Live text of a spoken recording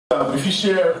If you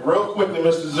share real quickly,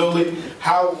 Mr. Zuley,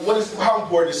 how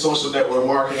important is social network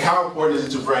marketing? How important is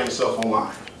it to brand yourself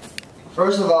online?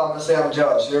 First of all, I'm going to say I'm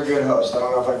jealous. You're a good host. I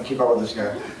don't know if I can keep up with this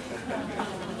guy.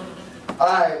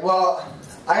 Alright, well,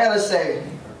 I got to say,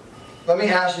 let me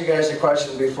ask you guys a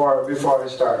question before we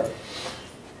start.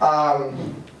 How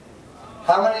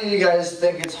many of you guys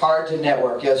think it's hard to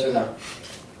network, yes or no?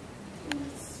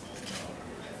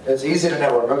 It's easy to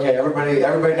network. Okay, everybody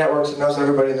networks and knows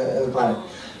everybody in the planet.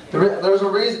 There's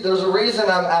a reason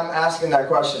I'm asking that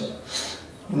question.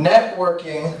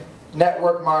 Networking,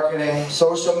 network marketing,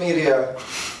 social media,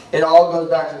 it all goes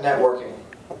back to networking.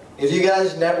 If you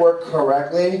guys network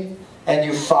correctly and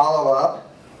you follow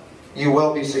up, you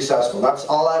will be successful. That's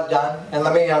all I've done. And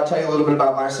let me tell you a little bit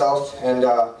about myself and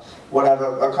what I've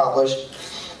accomplished.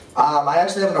 I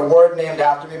actually have an award named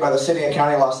after me by the City and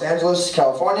County of Los Angeles,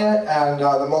 California, and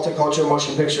the Multicultural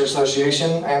Motion Picture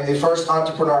Association. I am the first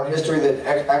entrepreneur in history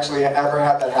that actually ever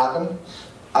had that happen.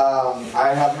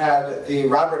 I have had the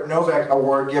Robert Novak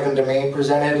Award given to me,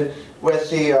 presented with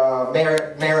the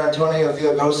Mayor Antonio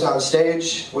Villalobos on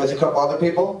stage with a couple other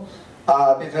people.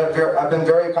 I've been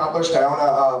very accomplished. I own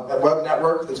a web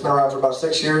network that's been around for about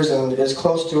 6 years and is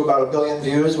close to about 1 billion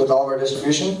views with all of our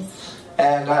distribution.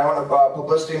 And I own a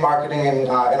publicity, marketing, and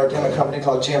entertainment company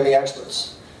called GME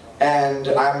Experts. And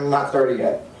I'm not 30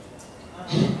 yet.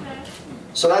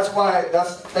 So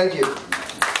thank you.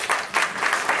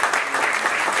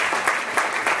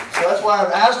 So that's why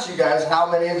I've asked you guys, how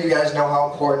many of you guys know how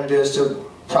important it is to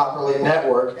properly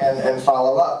network and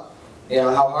follow up? You know,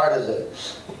 how hard is it?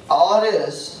 All it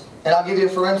is, and I'll give you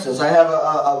for instance, I have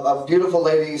a beautiful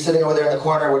lady sitting over there in the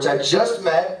corner, which I just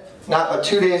met not but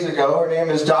 2 days ago. Her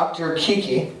name is Dr.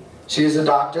 Kiki. She's a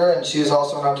doctor and she's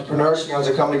also an entrepreneur. She owns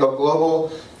a company called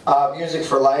Global Music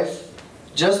for Life.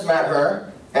 Just met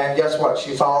her, and guess what?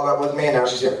 She followed up with me and now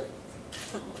she's here.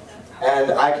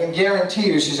 And I can guarantee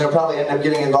you she's going to probably end up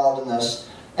getting involved in this,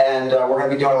 and we're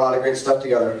going to be doing a lot of great stuff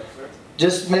together.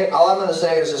 All I'm going to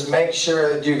say is just make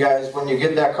sure that you guys, when you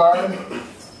get that card,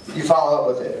 you follow up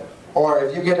with it. Or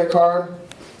if you get a card,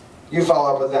 you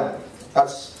follow up with them.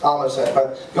 That's all I'm going to say.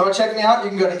 But if you want to check me out,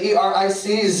 you can go to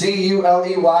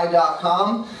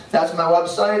ericzuley.com. That's my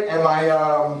website, and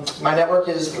my network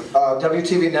is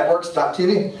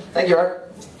wtvnetworks.tv. Thank you, Eric.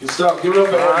 Good stuff. Give it up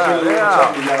for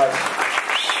Eric.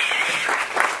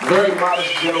 Very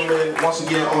modest gentleman, once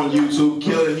again on YouTube,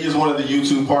 killing. He is one of the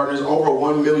YouTube partners. Over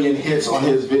 1 million hits on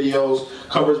his videos.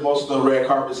 Covers most of the red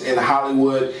carpets in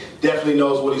Hollywood. Definitely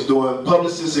knows what he's doing.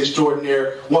 Publicist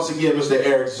extraordinaire. Once again, Mr.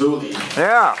 Eric Zuley.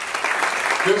 Yeah.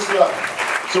 Good stuff.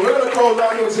 So we're going to close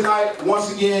out here tonight. Once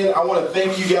again, I want to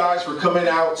thank you guys for coming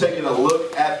out, taking a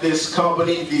look at this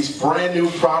company, these brand new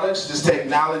products, this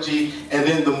technology, and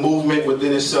then the movement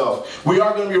within itself. We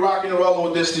are going to be rocking and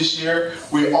rolling with this year.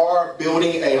 We are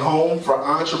building a home for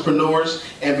entrepreneurs.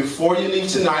 And before you leave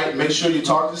tonight, make sure you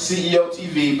talk to CEO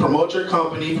TV, promote your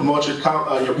company, promote your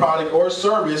product or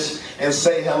service, and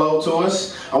say hello to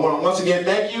us. I want to once again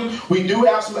thank you. We do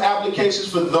have some applications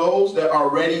for those that are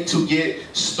ready to get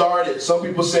started. Some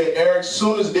people say, Eric, as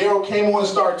soon as Daryl came on and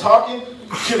started talking,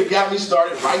 should have got me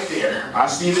started right there. I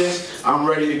see this, I'm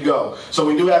ready to go. So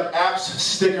we do have apps.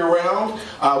 Stick around.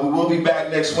 We will be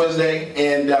back next Wednesday,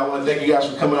 and I want to thank you guys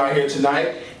for coming out here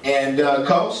tonight. And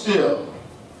Coach Still,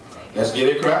 let's get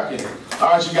it cracking.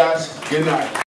 All right, you guys, good night.